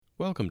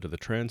Welcome to the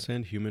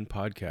Transcend Human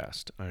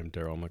podcast. I'm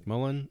Daryl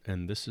McMullen,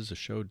 and this is a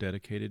show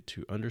dedicated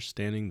to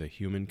understanding the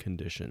human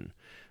condition,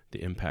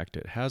 the impact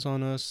it has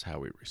on us, how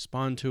we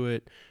respond to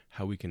it,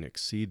 how we can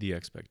exceed the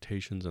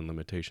expectations and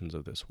limitations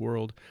of this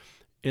world.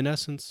 In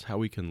essence, how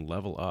we can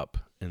level up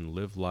and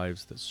live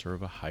lives that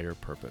serve a higher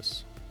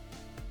purpose.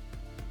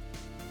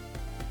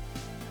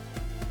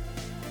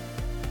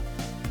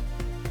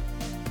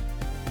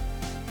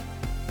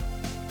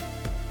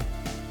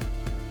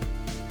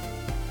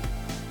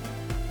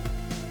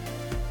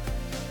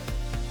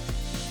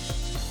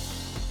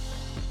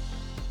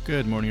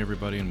 Good morning,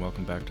 everybody, and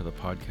welcome back to the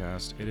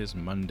podcast. It is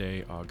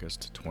Monday,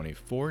 August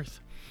 24th.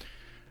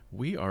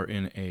 We are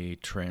in a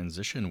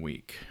transition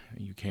week.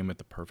 You came at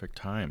the perfect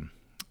time.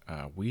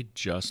 We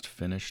just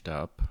finished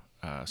up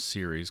a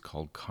series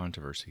called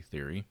Controversy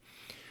Theory.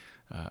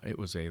 It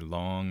was a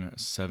long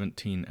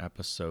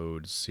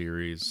 17-episode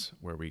series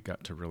where we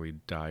got to really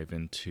dive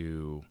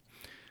into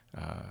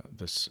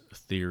this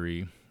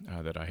theory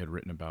that I had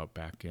written about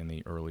back in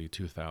the early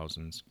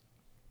 2000s.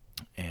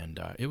 And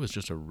it was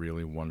just a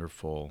really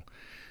wonderful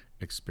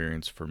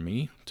experience for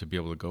me to be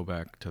able to go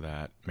back to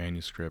that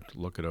manuscript,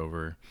 look it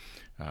over,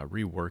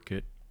 rework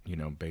it,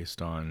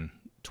 based on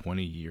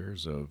 20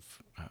 years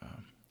of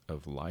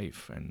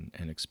life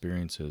and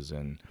experiences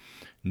and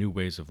new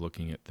ways of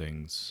looking at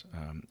things,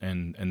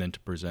 and then to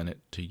present it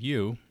to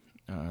you,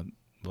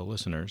 the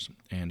listeners,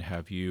 and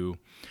have you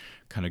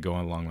kind of go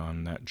along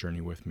on that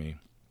journey with me.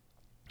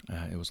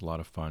 It was a lot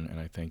of fun, and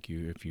I thank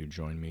you if you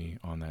join me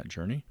on that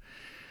journey.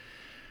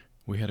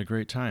 We had a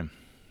great time.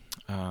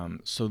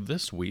 So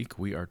this week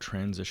we are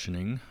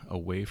transitioning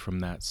away from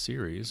that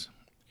series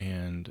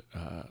and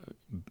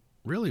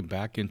really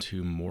back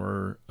into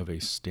more of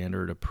a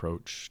standard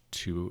approach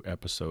to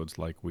episodes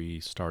like we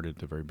started at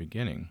the very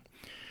beginning.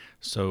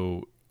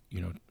 So,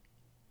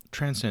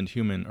 Transcend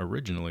Human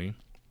originally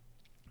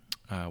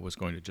was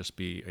going to just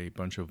be a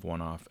bunch of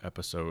one-off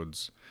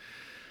episodes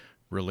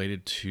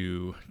related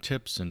to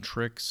tips and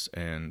tricks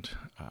and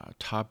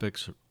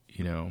topics,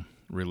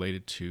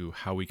 related to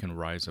how we can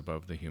rise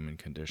above the human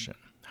condition,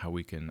 how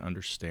we can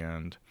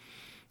understand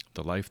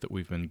the life that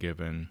we've been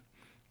given,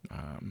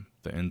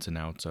 the ins and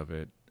outs of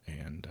it,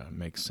 and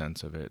make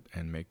sense of it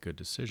and make good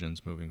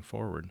decisions moving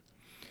forward.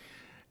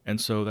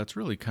 And so that's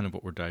really kind of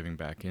what we're diving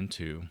back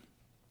into,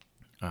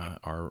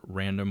 our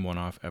random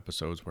one-off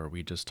episodes where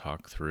we just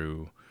talk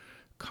through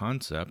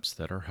concepts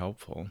that are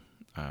helpful,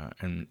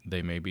 and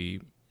they may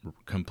be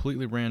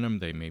completely random,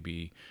 they may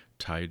be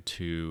tied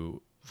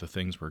to the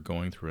things we're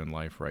going through in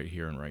life right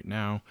here and right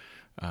now.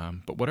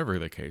 But whatever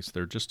the case,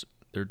 they're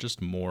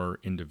just more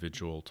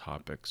individual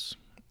topics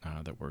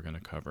that we're going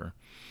to cover.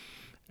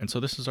 And so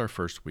this is our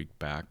first week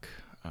back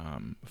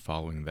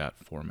following that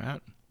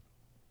format.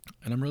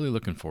 And I'm really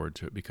looking forward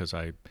to it because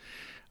I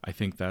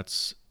think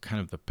that's kind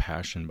of the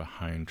passion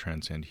behind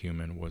Transcend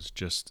Human, was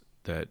just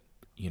that,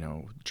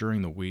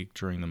 during the week,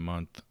 during the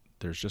month,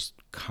 there's just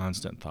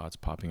constant thoughts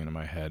popping into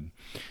my head,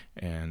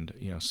 and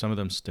some of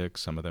them stick,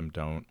 some of them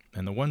don't.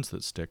 And the ones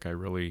that stick, I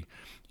really,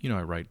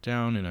 I write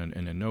down in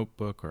a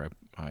notebook, or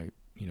I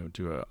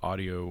do an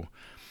audio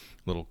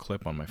little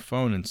clip on my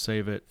phone and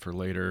save it for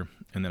later.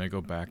 And then I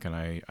go back and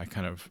I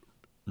kind of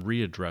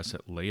readdress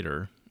it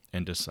later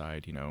and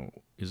decide,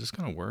 is this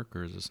going to work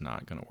or is this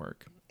not going to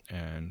work?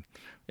 And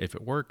if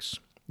it works,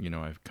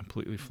 I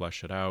completely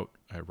flesh it out.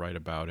 I write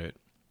about it.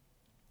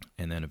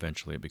 And then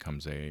eventually it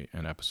becomes an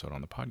episode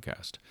on the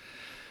podcast.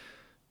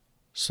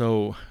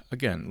 So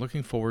again,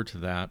 looking forward to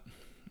that.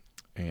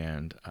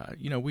 And,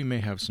 we may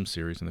have some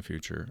series in the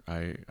future.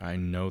 I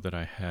know that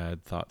I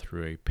had thought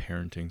through a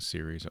parenting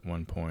series at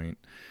one point,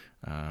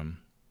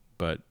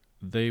 but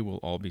they will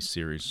all be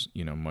series,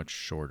 much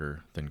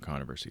shorter than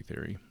Controversy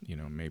Theory,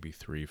 maybe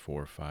 3,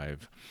 4,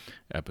 5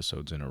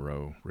 episodes in a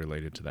row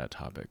related to that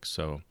topic.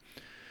 So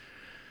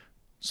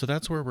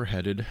that's where we're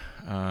headed.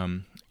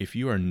 If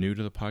you are new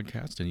to the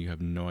podcast and you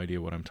have no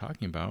idea what I'm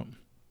talking about,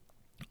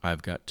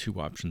 I've got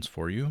 2 options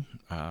for you.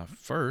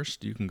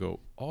 First, you can go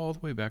all the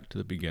way back to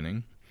the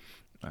beginning,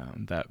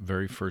 that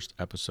very first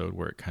episode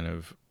where it kind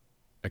of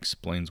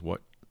explains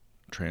what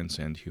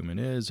Transcend Human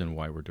is and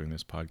why we're doing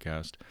this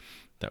podcast.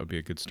 That would be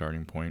a good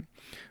starting point.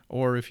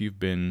 Or if you've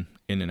been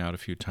in and out a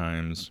few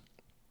times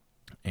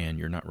and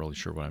you're not really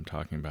sure what I'm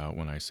talking about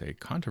when I say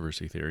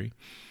Controversy Theory,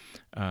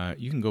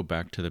 you can go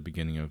back to the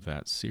beginning of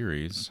that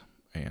series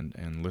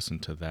and listen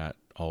to that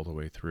all the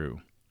way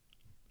through.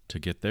 To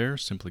get there,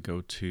 simply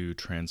go to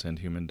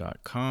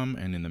transcendhuman.com,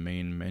 and in the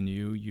main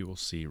menu, you will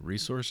see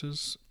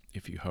resources.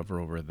 If you hover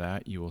over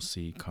that, you will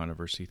see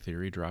Controversy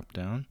Theory drop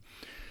down.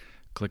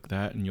 Click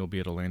that, and you'll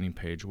be at a landing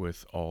page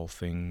with all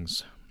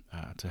things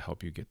to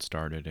help you get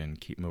started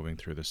and keep moving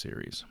through the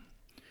series.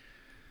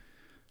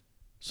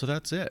 So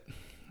that's it.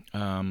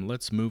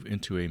 Let's move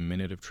into a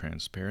minute of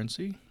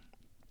transparency.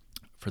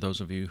 For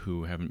those of you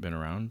who haven't been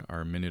around,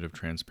 our minute of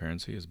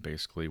transparency is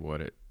basically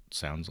what it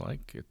sounds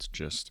like. It's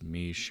just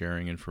me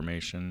sharing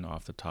information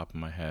off the top of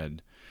my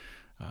head,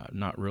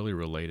 not really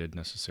related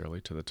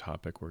necessarily to the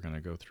topic we're going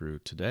to go through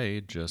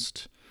today,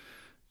 just,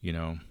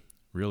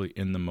 really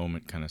in the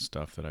moment kind of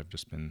stuff that I've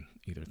just been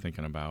either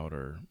thinking about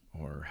or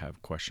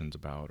have questions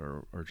about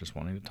or just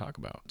wanting to talk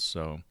about.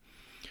 So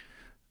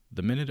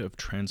the minute of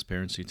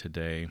transparency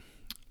today,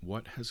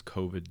 what has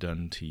COVID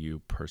done to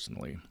you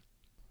personally?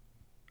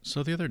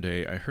 So the other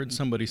day I heard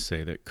somebody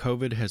say that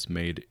COVID has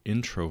made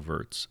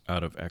introverts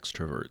out of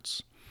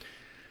extroverts.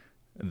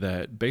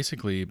 That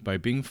basically by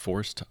being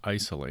forced to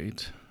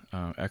isolate,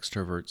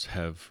 extroverts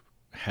have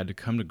had to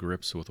come to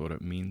grips with what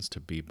it means to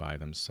be by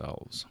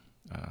themselves.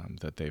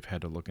 That they've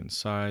had to look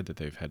inside, that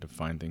they've had to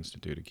find things to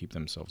do to keep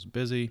themselves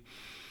busy,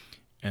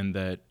 and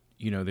that,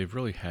 they've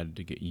really had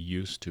to get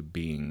used to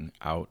being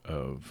out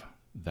of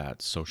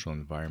that social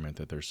environment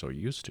that they're so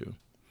used to.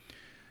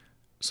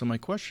 So my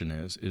question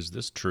is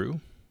this true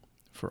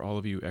for all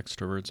of you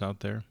extroverts out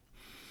there?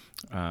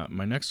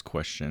 My next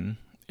question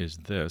is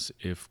this: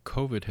 if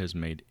COVID has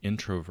made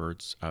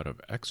introverts out of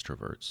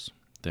extroverts,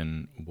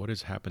 then what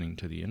is happening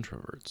to the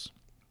introverts?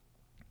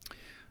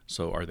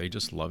 So are they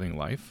just loving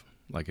life?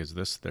 Like, is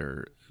this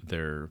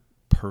their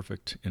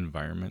perfect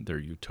environment, their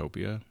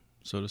utopia,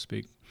 so to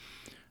speak?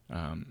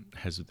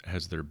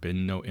 Has there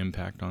been no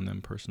impact on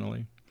them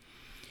personally?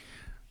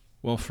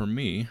 Well, for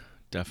me,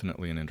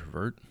 definitely an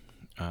introvert.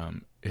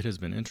 It has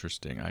been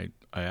interesting. I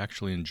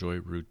actually enjoy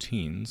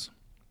routines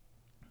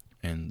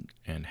and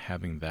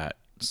having that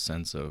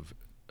sense of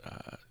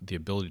the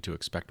ability to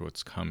expect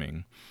what's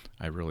coming.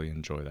 I really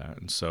enjoy that.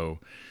 And so,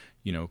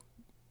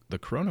 the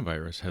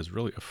coronavirus has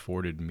really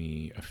afforded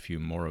me a few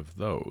more of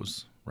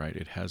those, right?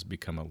 It has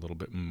become a little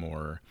bit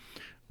more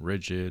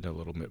rigid, a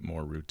little bit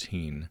more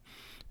routine.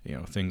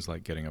 Things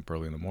like getting up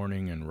early in the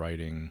morning and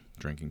writing,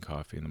 drinking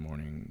coffee in the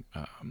morning,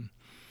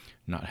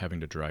 not having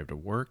to drive to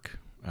work,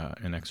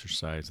 an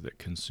exercise that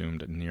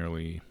consumed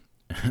nearly,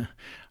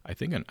 I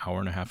think, an hour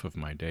and a half of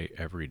my day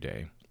every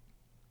day.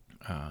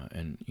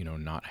 And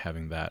not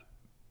having that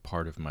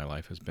part of my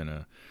life has been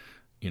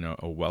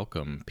a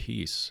welcome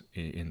piece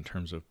in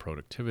terms of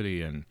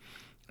productivity and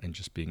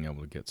just being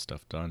able to get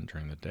stuff done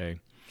during the day.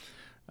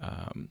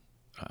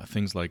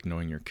 Things like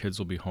knowing your kids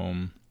will be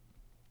home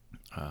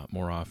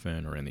more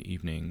often or in the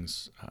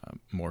evenings,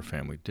 more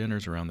family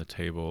dinners around the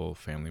table,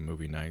 family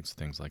movie nights,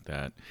 things like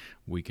that,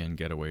 weekend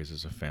getaways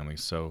as a family.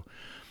 So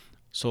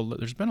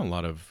there's been a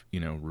lot of,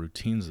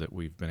 routines that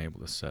we've been able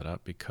to set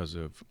up because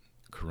of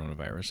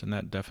coronavirus, and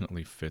that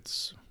definitely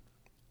fits,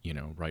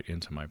 right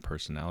into my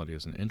personality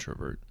as an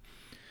introvert.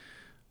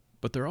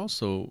 But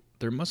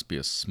there must be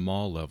a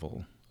small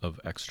level of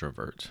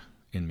extrovert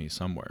in me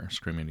somewhere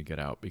screaming to get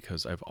out,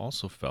 because I've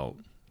also felt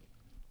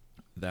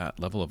that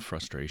level of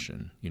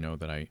frustration,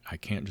 that I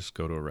can't just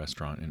go to a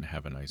restaurant and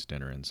have a nice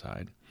dinner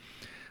inside.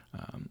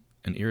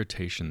 An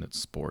irritation that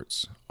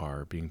sports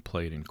are being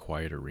played in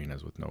quiet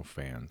arenas with no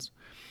fans.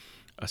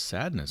 A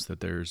sadness that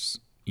there's,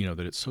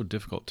 that it's so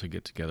difficult to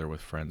get together with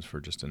friends for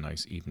just a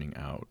nice evening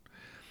out.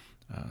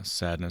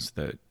 Sadness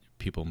that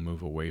people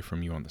move away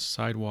from you on the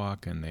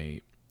sidewalk and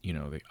they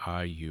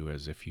eye you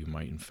as if you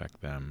might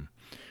infect them.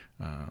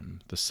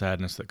 The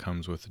sadness that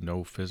comes with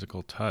no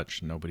physical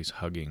touch. Nobody's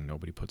hugging.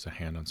 Nobody puts a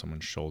hand on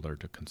someone's shoulder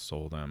to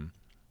console them.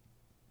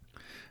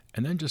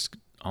 And then just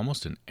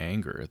almost an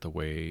anger at the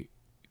way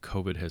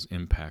COVID has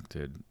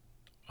impacted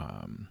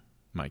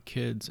my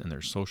kids and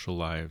their social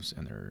lives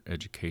and their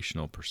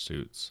educational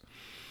pursuits,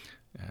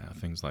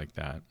 things like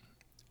that.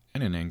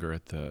 And an anger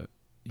at the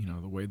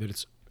way that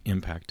it's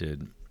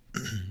impacted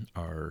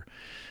our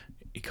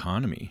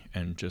economy,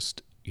 and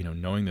just,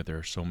 knowing that there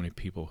are so many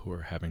people who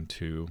are having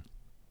to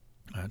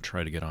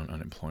try to get on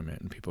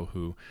unemployment, and people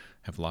who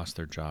have lost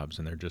their jobs,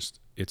 and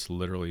it's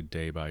literally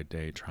day by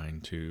day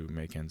trying to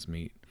make ends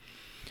meet.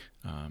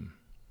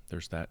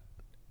 There's that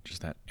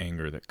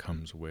anger that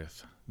comes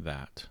with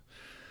that.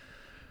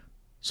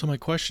 So my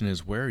question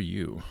is, where are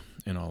you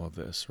in all of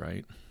this,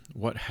 right?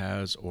 What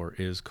has or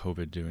is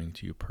COVID doing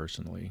to you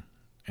personally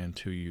and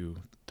to you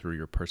through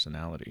your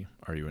personality?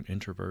 Are you an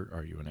introvert?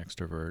 Are you an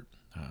extrovert?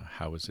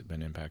 How has it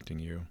been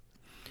impacting you?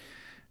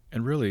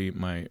 And really,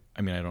 I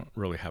don't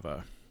really have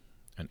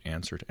an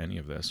answer to any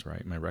of this,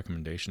 right? My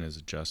recommendation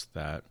is just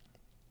that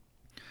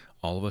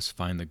all of us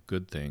find the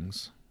good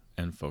things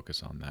and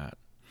focus on that.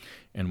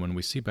 And when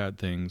we see bad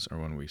things, or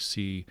when we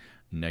see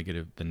the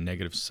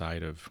negative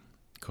side of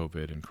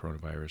COVID and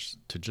coronavirus,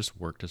 to just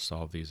work to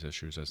solve these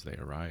issues as they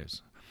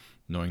arise,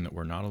 knowing that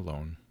we're not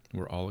alone.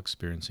 We're all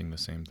experiencing the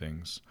same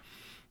things,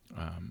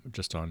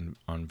 just on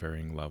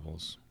varying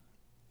levels,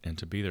 and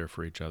to be there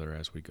for each other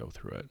as we go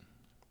through it.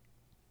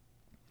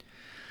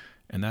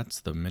 And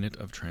that's the minute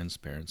of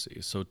transparency.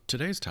 So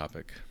today's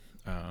topic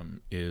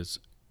is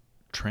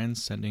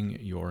transcending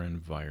your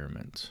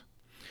environment.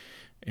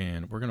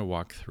 And we're going to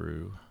walk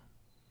through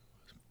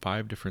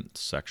 5 different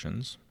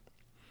sections.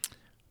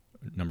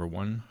 Number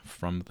 1,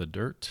 from the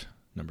dirt.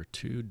 Number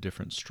 2,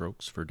 different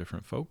strokes for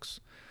different folks.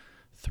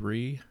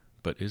 3,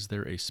 but is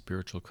there a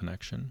spiritual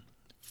connection?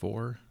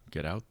 4,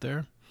 get out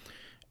there.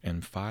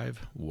 And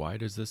 5, why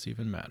does this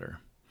even matter?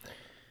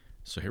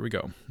 So here we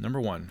go. Number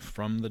 1,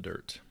 from the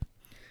dirt.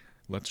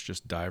 Let's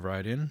just dive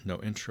right in.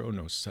 No intro,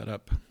 no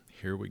setup.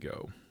 Here we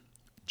go.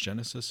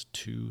 Genesis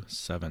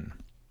 2:7.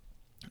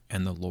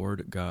 And the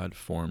Lord God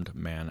formed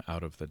man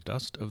out of the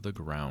dust of the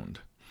ground,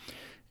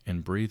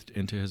 and breathed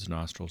into his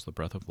nostrils the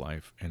breath of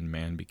life, and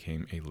man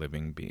became a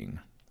living being.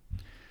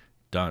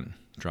 Done.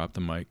 Drop the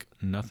mic.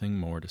 Nothing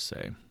more to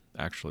say.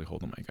 Actually,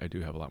 hold the mic. I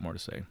do have a lot more to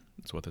say.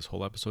 That's what this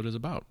whole episode is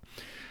about.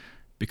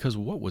 Because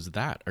what was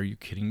that? Are you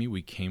kidding me?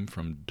 We came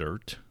from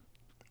dirt?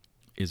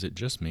 Is it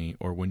just me?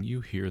 Or when you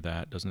hear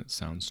that, doesn't it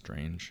sound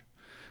strange?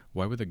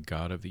 Why would the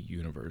God of the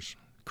universe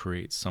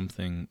create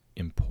something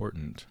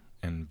important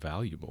and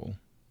valuable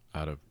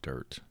out of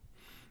dirt?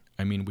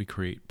 I mean, we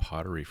create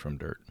pottery from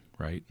dirt,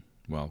 right?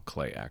 Well,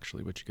 clay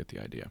actually, but you get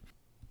the idea.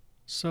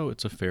 So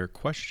it's a fair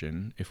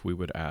question if we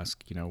would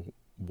ask,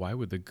 why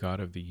would the God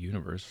of the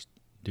universe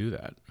do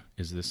that?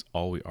 Is this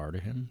all we are to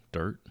him?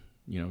 Dirt?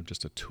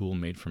 Just a tool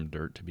made from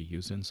dirt to be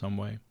used in some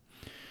way?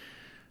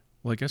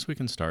 Well, I guess we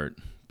can start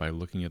by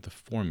looking at the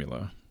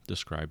formula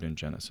described in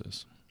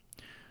Genesis.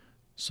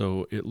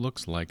 So it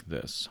looks like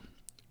this.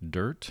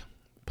 Dirt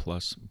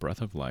plus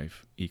breath of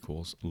life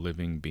equals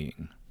living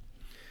being.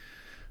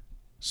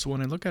 So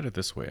when I look at it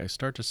this way, I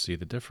start to see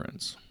the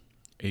difference.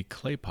 A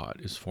clay pot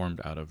is formed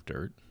out of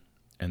dirt,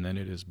 and then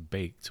it is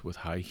baked with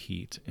high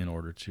heat in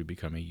order to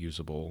become a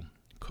usable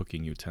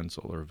cooking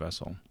utensil or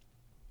vessel.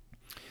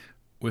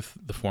 With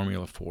the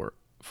formula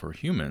for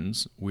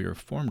humans, we are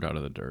formed out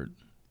of the dirt,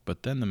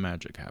 but then the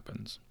magic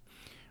happens.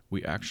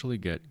 We actually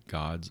get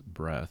God's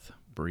breath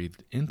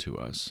breathed into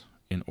us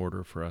in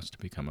order for us to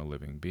become a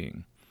living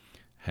being,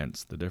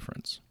 hence the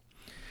difference.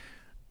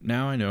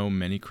 Now I know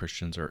many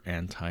Christians are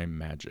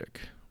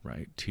anti-magic,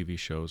 right? TV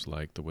shows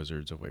like The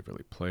Wizards of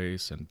Waverly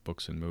Place and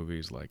books and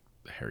movies like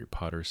the Harry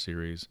Potter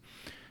series,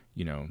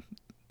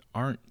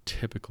 aren't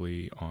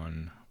typically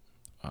on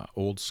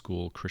old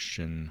school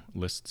Christian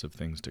lists of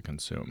things to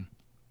consume.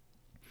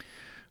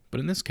 But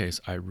in this case,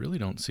 I really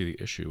don't see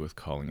the issue with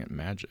calling it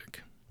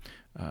magic.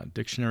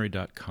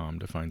 Dictionary.com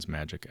defines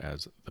magic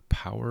as the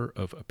power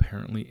of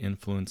apparently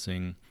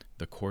influencing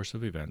the course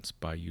of events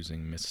by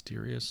using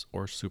mysterious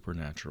or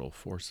supernatural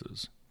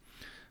forces.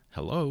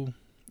 Hello?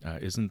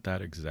 Isn't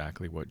that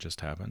exactly what just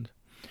happened?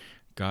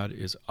 God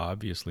is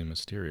obviously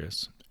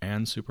mysterious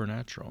and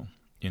supernatural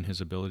in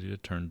his ability to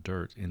turn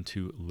dirt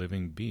into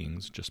living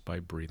beings just by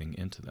breathing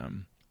into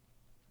them.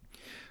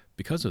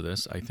 Because of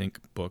this, I think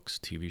books,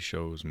 TV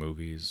shows,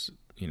 movies,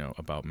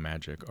 about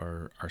magic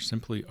are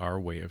simply our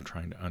way of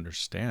trying to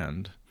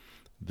understand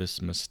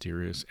this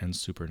mysterious and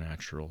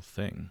supernatural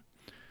thing.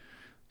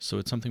 So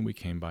it's something we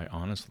came by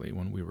honestly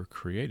when we were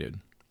created.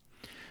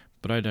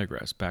 But I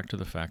digress, back to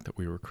the fact that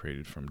we were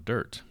created from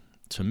dirt.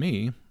 To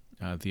me,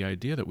 the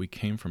idea that we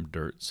came from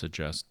dirt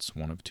suggests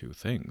one of two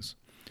things.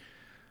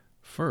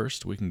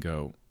 First, we can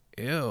go,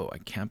 ew, I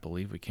can't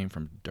believe we came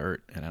from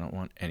dirt and I don't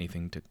want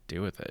anything to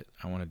do with it.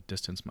 I want to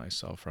distance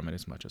myself from it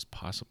as much as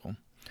possible.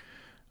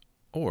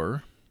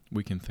 Or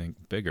we can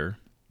think bigger,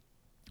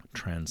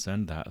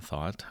 transcend that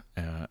thought,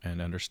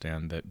 and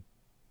understand that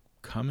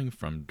coming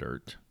from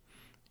dirt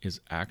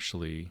is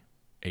actually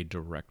a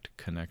direct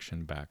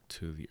connection back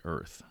to the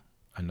earth,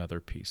 another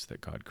piece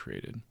that God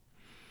created.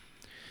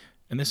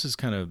 And this is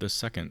kind of the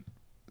second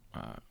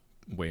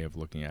way of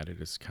looking at it,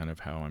 is kind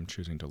of how I'm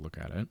choosing to look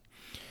at it.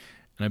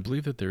 And I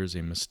believe that there is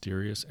a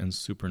mysterious and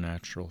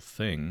supernatural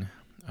thing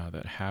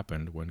that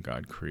happened when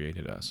God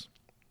created us.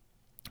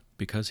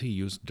 Because he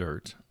used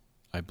dirt,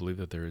 I believe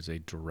that there is a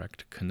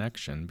direct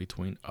connection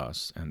between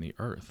us and the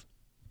earth.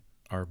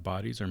 Our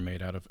bodies are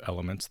made out of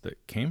elements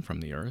that came from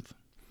the earth,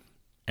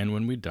 and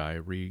when we die,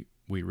 we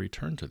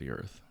return to the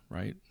earth,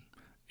 right?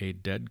 A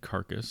dead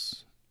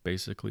carcass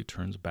basically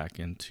turns back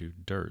into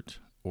dirt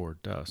or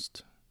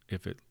dust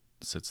if it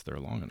sits there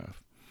long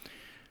enough.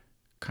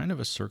 Kind of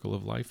a circle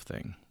of life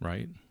thing,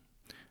 right?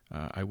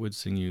 I would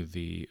sing you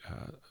the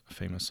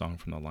famous song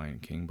from The Lion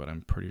King, but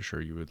I'm pretty sure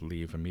you would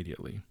leave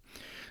immediately.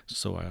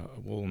 So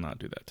we'll not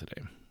do that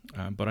today.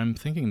 But I'm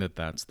thinking that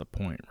that's the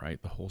point,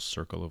 right? The whole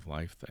circle of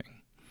life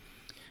thing.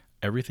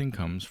 Everything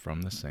comes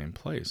from the same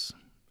place,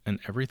 and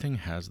everything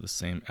has the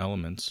same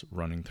elements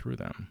running through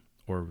them,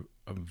 or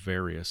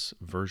various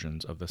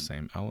versions of the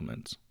same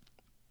elements.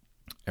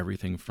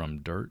 Everything from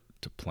dirt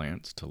to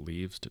plants to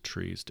leaves to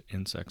trees to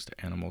insects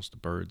to animals to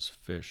birds,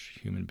 fish,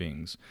 human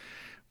beings.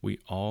 We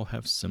all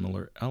have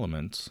similar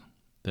elements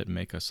that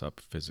make us up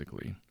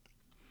physically.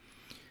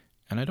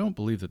 And I don't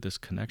believe that this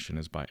connection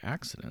is by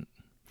accident.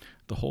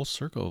 The whole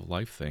circle of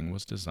life thing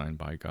was designed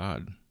by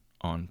God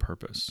on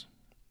purpose,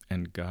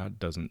 and God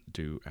doesn't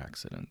do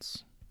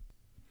accidents.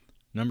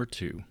 Number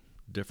 2,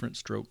 different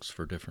strokes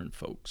for different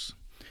folks.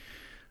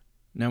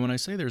 Now, when I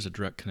say there's a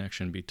direct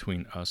connection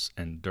between us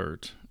and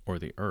dirt, or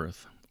the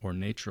earth, or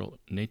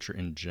nature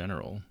in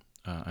general,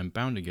 I'm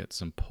bound to get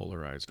some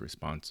polarized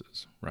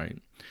responses, right?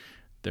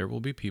 There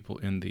will be people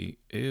in the,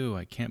 ew,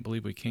 I can't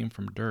believe we came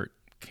from dirt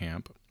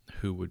camp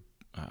who would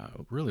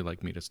really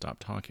like me to stop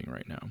talking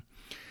right now.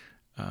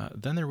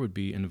 Then there would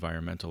be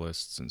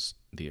environmentalists and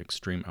the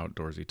extreme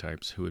outdoorsy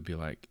types who would be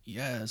like,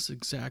 yes,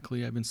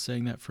 exactly, I've been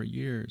saying that for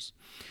years.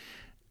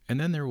 And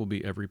then there will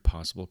be every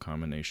possible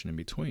combination in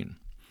between.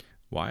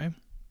 Why?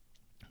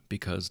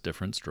 because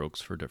different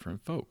strokes for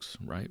different folks,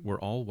 right? We're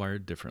all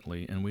wired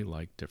differently and we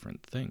like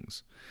different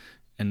things.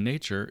 And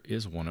nature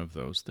is one of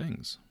those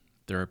things.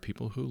 There are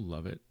people who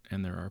love it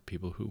and there are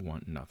people who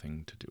want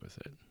nothing to do with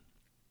it.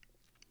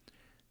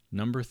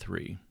 Number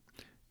 3,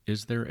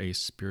 is there a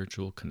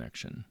spiritual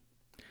connection?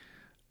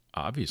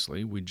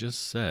 Obviously, we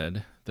just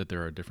said that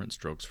there are different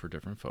strokes for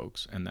different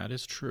folks, and that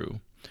is true.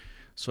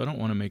 So I don't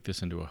want to make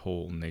this into a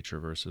whole nature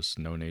versus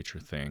no nature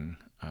thing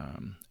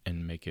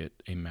and make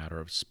it a matter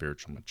of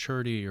spiritual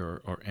maturity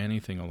or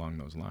anything along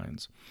those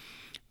lines.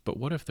 But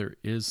what if there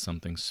is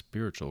something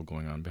spiritual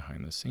going on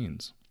behind the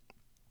scenes?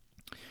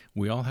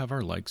 We all have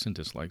our likes and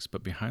dislikes,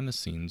 but behind the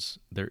scenes,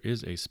 there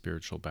is a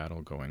spiritual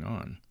battle going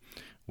on.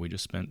 We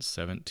just spent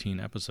 17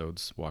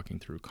 episodes walking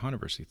through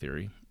controversy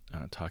theory,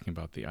 talking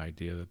about the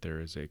idea that there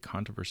is a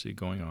controversy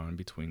going on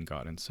between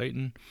God and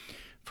Satan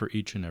for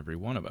each and every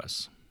one of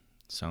us.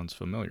 Sounds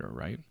familiar,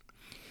 right?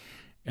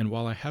 And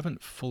while I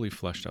haven't fully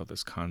fleshed out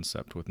this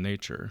concept with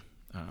nature,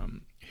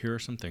 here are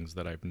some things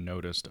that I've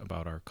noticed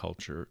about our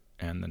culture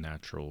and the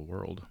natural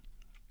world.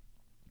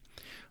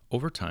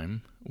 Over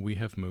time, we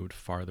have moved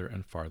farther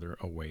and farther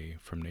away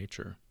from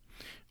nature.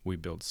 We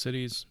build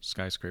cities,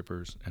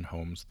 skyscrapers, and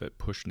homes that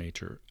push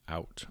nature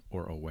out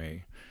or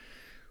away.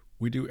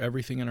 We do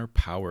everything in our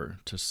power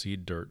to see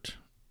dirt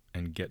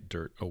and get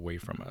dirt away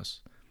from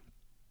us.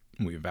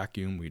 We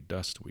vacuum, we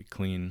dust, we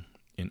clean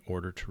in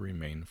order to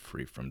remain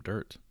free from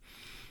dirt.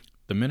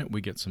 The minute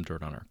we get some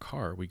dirt on our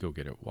car, we go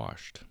get it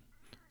washed.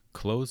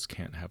 Clothes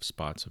can't have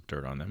spots of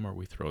dirt on them, or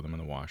we throw them in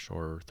the wash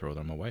or throw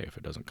them away if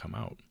it doesn't come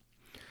out.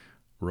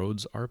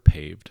 Roads are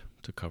paved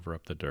to cover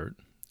up the dirt.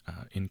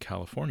 In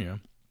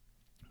California,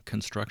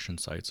 construction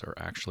sites are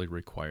actually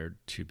required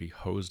to be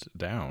hosed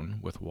down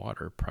with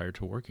water prior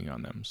to working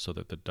on them so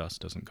that the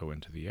dust doesn't go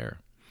into the air.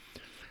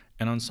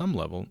 And on some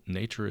level,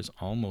 nature is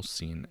almost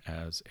seen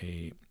as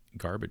a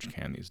garbage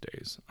can these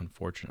days,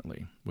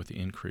 unfortunately, with the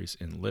increase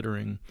in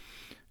littering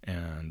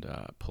and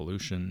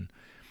pollution,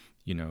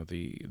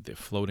 the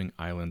floating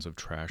islands of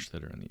trash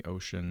that are in the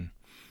ocean,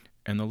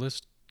 and the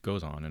list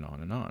goes on and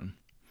on and on.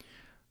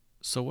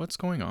 So what's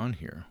going on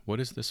here?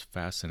 What is this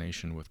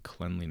fascination with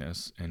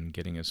cleanliness and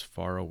getting as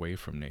far away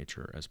from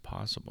nature as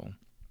possible?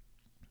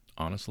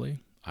 Honestly,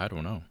 I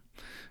don't know.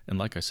 And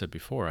like I said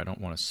before, I don't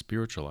want to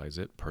spiritualize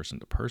it person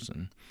to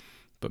person,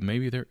 but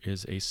maybe there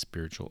is a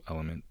spiritual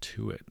element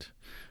to it.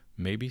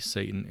 Maybe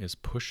Satan is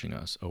pushing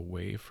us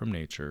away from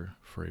nature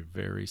for a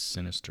very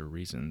sinister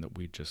reason that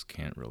we just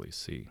can't really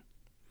see.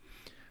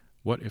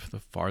 What if the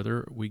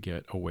farther we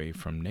get away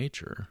from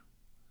nature,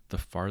 the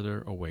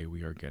farther away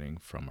we are getting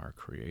from our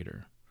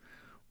Creator?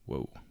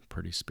 Whoa,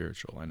 pretty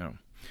spiritual, I know.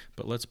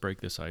 But let's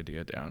break this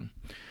idea down.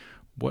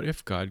 What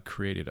if God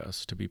created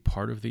us to be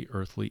part of the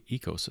earthly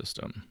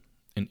ecosystem,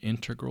 an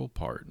integral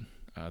part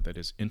that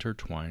is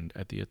intertwined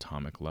at the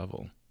atomic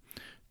level?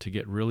 To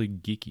get really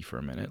geeky for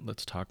a minute,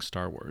 let's talk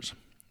Star Wars.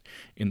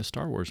 In the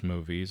Star Wars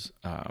movies,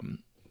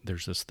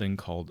 there's this thing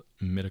called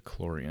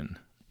midichlorian.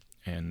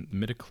 And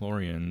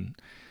midichlorian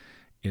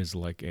is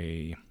like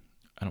I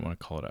don't want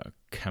to call it a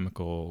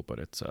chemical, but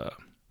it's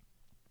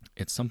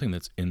something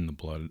that's in the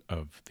blood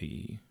of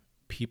the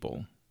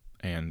people.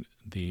 And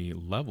the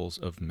levels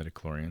of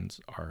midichlorians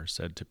are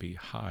said to be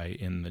high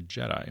in the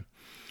Jedi.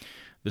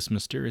 This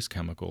mysterious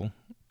chemical,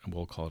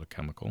 we'll call it a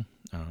chemical,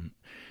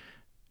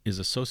 is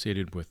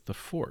associated with the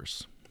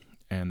Force.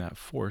 And that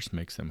Force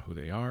makes them who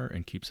they are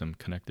and keeps them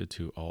connected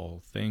to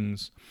all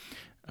things.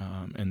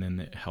 And then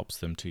it helps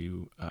them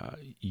to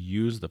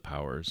use the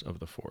powers of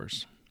the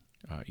Force,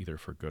 either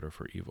for good or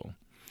for evil.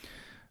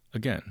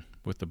 Again,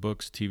 with the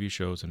books, TV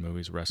shows, and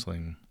movies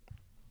wrestling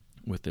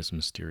with this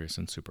mysterious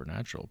and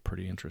supernatural.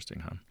 Pretty interesting,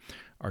 huh?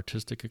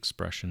 Artistic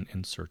expression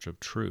in search of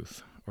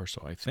truth, or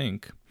so I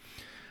think.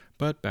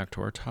 But back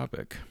to our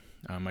topic.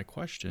 My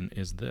question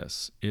is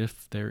this: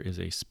 if there is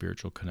a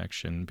spiritual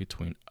connection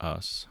between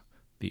us,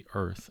 the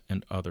earth,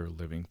 and other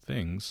living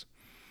things,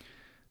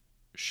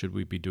 should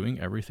we be doing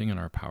everything in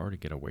our power to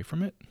get away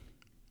from it?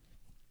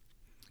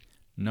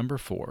 Number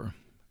 4,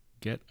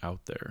 get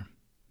out there.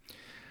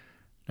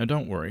 Now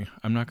don't worry,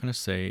 I'm not going to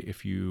say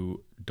if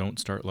you don't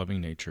start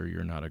loving nature,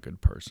 you're not a good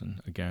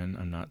person. Again,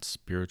 I'm not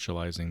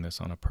spiritualizing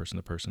this on a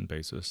person-to-person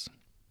basis.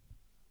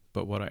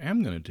 But what I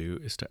am going to do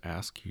is to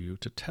ask you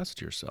to test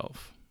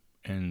yourself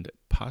and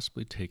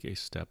possibly take a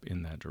step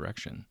in that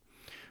direction.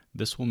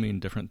 This will mean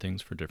different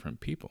things for different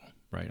people,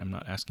 right? I'm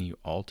not asking you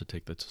all to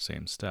take the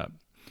same step.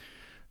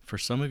 For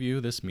some of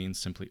you, this means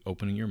simply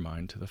opening your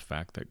mind to the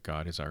fact that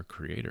God is our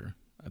creator.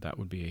 That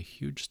would be a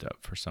huge step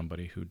for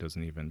somebody who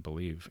doesn't even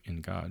believe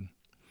in God.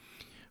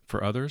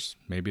 For others,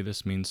 maybe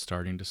this means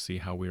starting to see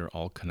how we are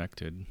all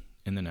connected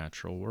in the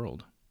natural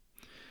world.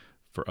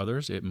 For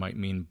others, it might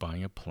mean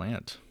buying a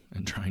plant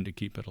and trying to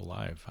keep it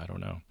alive. I don't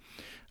know.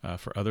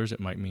 For others,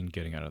 it might mean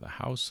getting out of the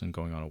house and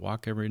going on a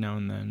walk every now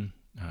and then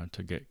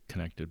to get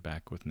connected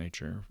back with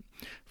nature.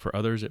 For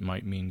others, it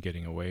might mean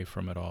getting away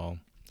from it all,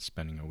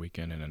 spending a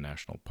weekend in a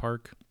national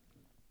park,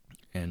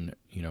 and,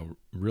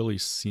 really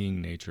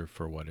seeing nature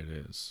for what it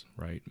is,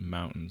 right?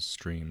 Mountains,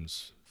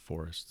 streams,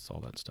 forests, all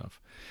that stuff.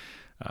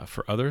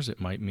 For others, it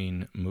might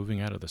mean moving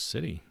out of the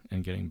city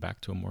and getting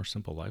back to a more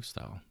simple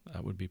lifestyle.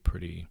 That would be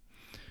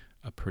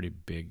a pretty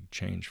big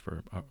change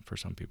for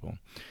some people.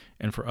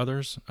 And for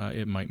others,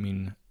 it might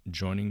mean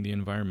joining the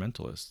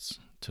environmentalists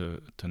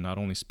to not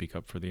only speak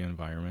up for the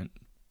environment,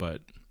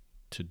 but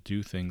to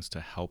do things to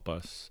help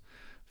us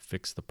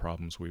fix the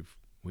problems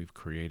we've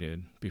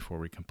created before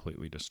we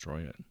completely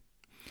destroy it.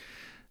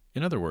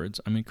 In other words,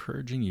 I'm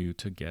encouraging you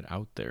to get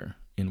out there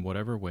in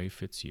whatever way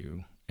fits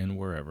you and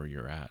wherever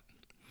you're at.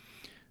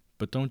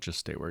 But don't just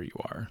stay where you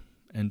are,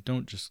 and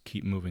don't just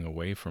keep moving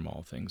away from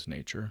all things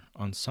nature.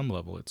 On some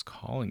level, it's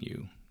calling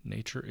you.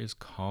 Nature is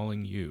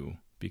calling you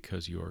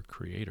because your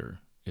Creator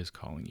is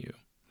calling you.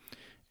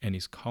 And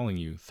He's calling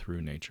you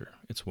through nature.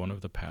 It's one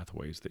of the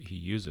pathways that He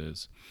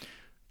uses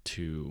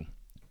to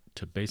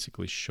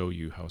basically show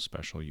you how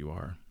special you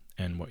are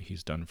and what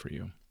He's done for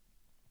you.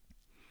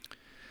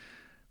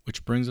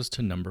 Which brings us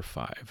to number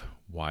 5.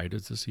 Why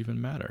does this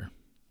even matter?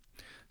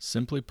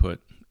 Simply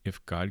put,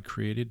 if God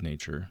created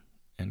nature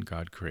and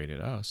God created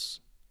us,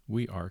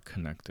 we are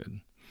connected.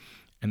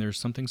 And there's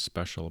something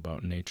special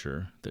about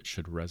nature that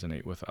should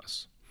resonate with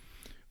us.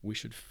 We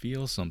should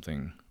feel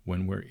something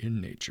when we're in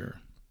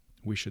nature.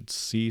 We should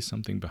see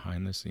something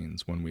behind the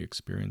scenes when we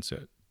experience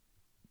it.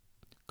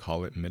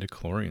 Call it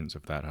midichlorians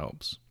if that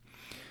helps.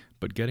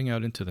 But getting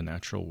out into the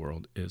natural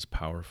world is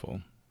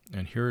powerful,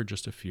 and here are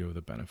just a few of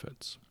the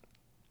benefits.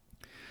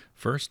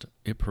 First,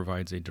 it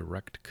provides a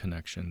direct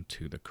connection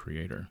to the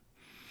Creator.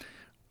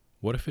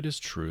 What if it is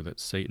true that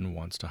Satan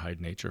wants to hide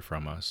nature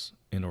from us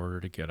in order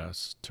to get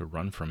us to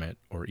run from it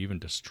or even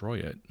destroy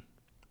it?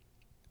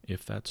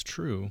 If that's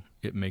true,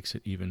 it makes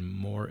it even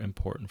more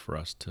important for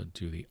us to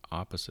do the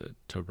opposite,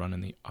 to run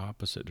in the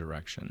opposite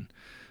direction,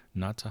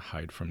 not to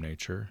hide from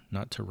nature,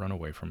 not to run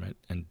away from it,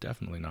 and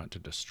definitely not to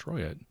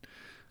destroy it,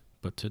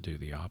 but to do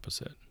the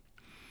opposite.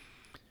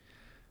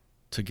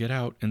 To get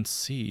out and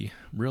see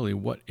really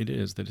what it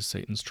is that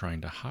Satan's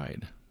trying to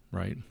hide,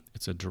 right?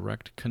 It's a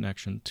direct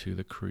connection to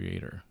the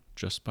Creator,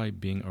 just by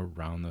being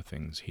around the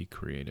things He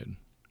created.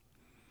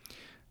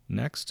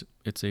 Next,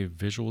 it's a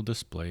visual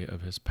display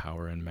of His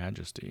power and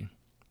majesty.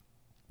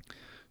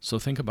 So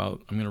I'm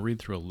going to read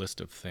through a list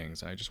of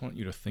things, and I just want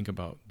you to think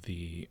about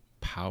the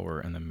power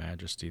and the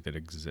majesty that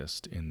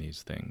exist in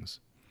these things.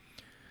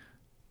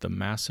 The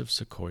massive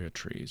sequoia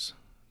trees,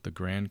 the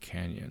Grand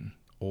Canyon,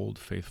 Old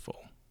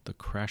Faithful, the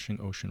crashing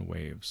ocean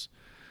waves,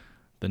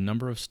 the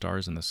number of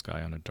stars in the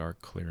sky on a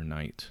dark, clear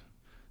night,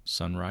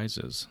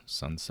 sunrises,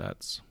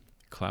 sunsets,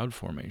 cloud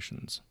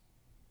formations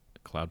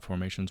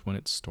when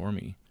it's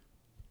stormy,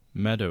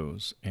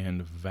 meadows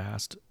and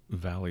vast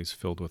valleys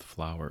filled with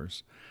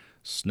flowers,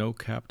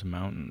 snow-capped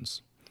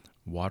mountains,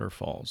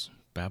 waterfalls,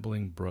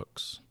 babbling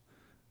brooks,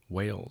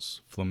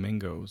 whales,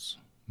 flamingos,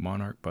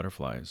 monarch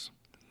butterflies,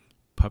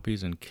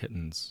 puppies and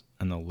kittens,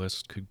 and the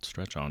list could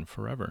stretch on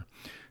forever.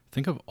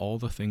 Think of all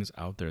the things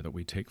out there that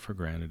we take for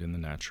granted in the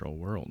natural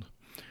world.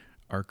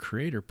 Our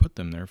Creator put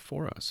them there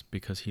for us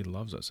because He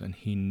loves us, and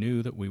He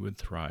knew that we would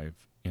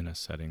thrive in a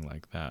setting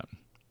like that.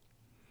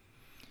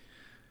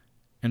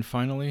 And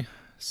finally,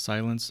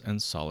 silence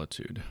and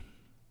solitude.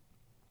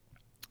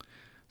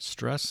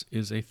 Stress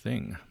is a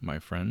thing, my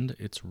friend.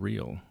 It's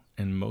real,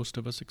 and most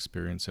of us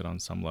experience it on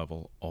some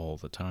level all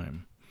the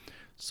time.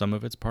 Some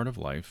of it's part of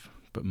life,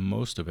 but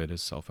most of it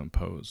is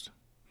self-imposed.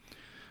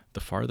 The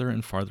farther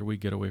and farther we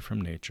get away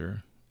from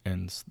nature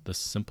and the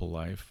simple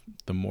life,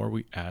 the more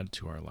we add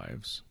to our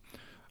lives.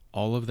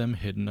 All of them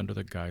hidden under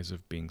the guise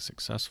of being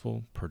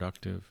successful,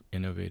 productive,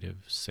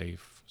 innovative,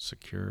 safe,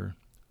 secure,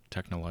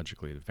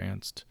 technologically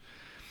advanced.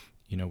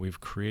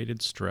 We've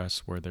created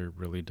stress where there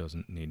really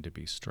doesn't need to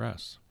be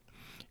stress.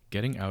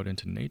 Getting out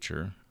into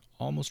nature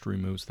almost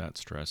removes that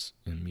stress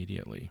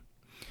immediately.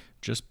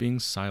 Just being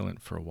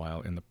silent for a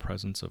while in the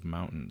presence of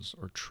mountains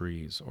or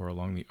trees or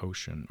along the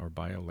ocean or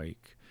by a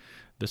lake,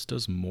 this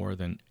does more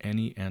than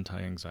any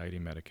anti-anxiety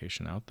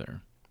medication out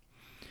there.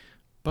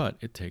 But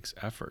it takes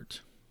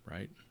effort,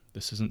 right?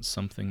 This isn't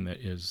something that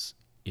is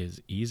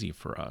easy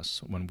for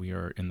us when we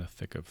are in the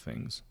thick of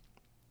things.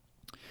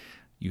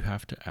 You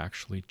have to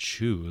actually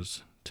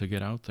choose to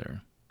get out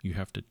there. You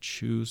have to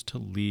choose to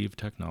leave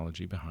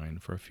technology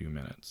behind for a few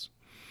minutes.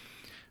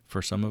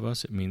 For some of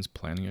us, it means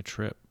planning a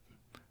trip.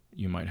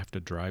 You might have to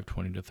drive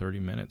 20 to 30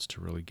 minutes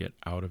to really get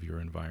out of your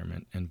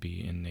environment and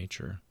be in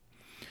nature.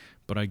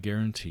 But I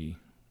guarantee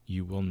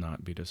you will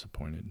not be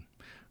disappointed.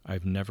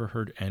 I've never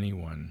heard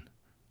anyone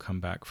come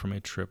back from a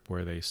trip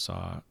where they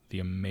saw the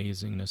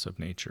amazingness of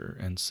nature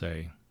and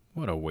say,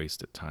 what a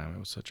waste of time. It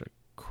was such a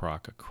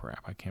crock of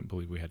crap. I can't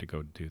believe we had to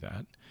go do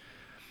that.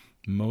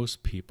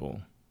 Most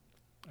people,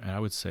 and I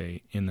would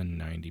say in the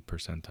 90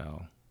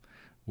 percentile,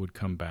 would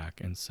come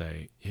back and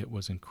say, it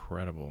was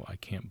incredible. I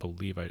can't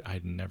believe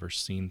I'd never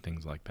seen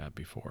things like that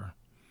before.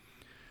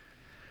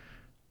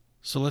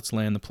 So let's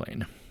land the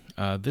plane.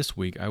 This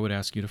week, I would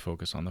ask you to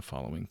focus on the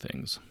following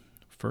things.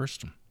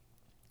 First,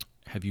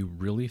 have you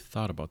really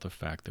thought about the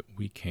fact that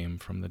we came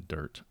from the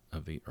dirt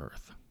of the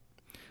earth?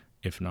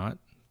 If not,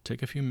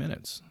 take a few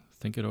minutes,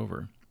 think it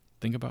over.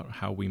 think about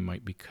how we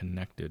might be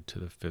connected to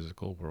the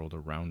physical world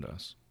around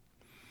us.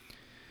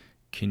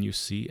 Can you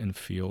see and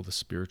feel the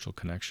spiritual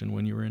connection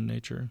when you are in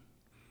nature?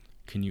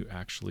 Can you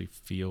actually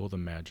feel the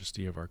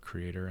majesty of our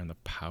Creator and the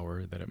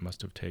power that it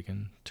must have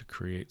taken to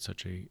create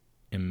such an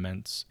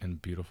immense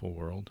and beautiful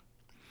world?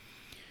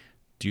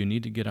 Do you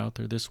need to get out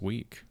there this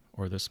week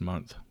or this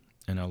month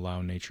and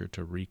allow nature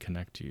to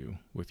reconnect you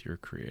with your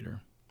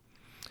Creator?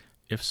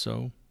 If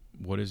so,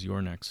 what is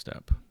your next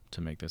step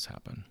to make this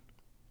happen?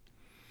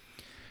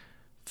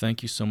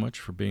 Thank you so much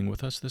for being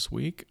with us this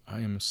week.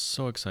 I am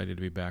so excited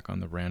to be back on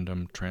the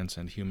random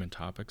Transcend Human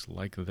topics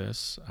like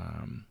this.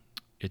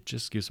 It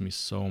just gives me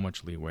so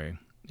much leeway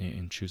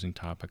in choosing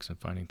topics and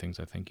finding things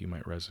I think you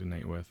might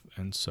resonate with.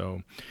 And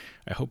so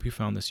I hope you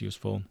found this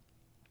useful.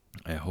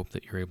 I hope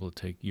that you're able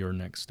to take your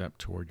next step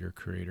toward your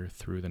Creator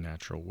through the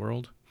natural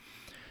world.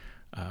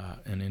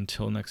 And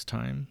until next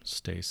time,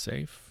 stay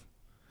safe,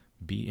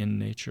 be in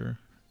nature,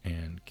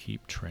 and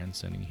keep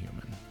transcending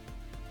human.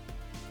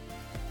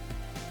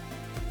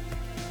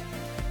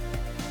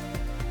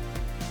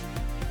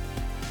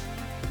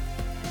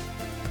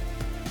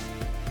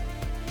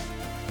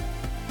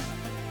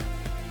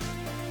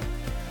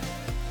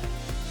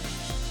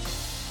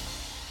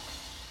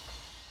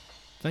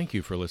 Thank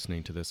you for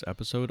listening to this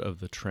episode of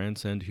the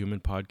Transcend Human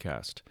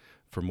podcast.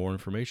 For more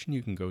information,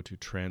 you can go to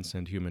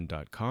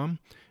transcendhuman.com,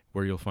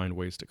 where you'll find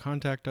ways to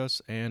contact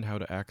us and how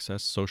to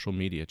access social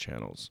media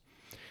channels.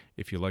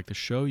 If you like the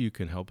show, you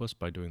can help us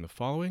by doing the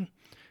following.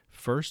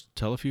 First,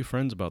 tell a few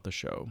friends about the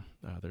show.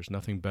 There's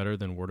nothing better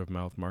than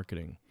word-of-mouth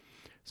marketing.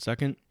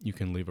 Second, you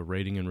can leave a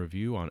rating and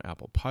review on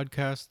Apple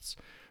Podcasts.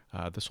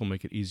 This will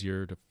make it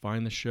easier to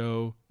find the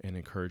show and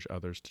encourage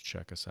others to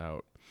check us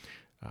out.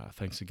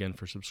 Thanks again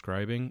for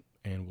subscribing,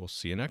 and we'll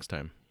see you next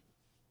time.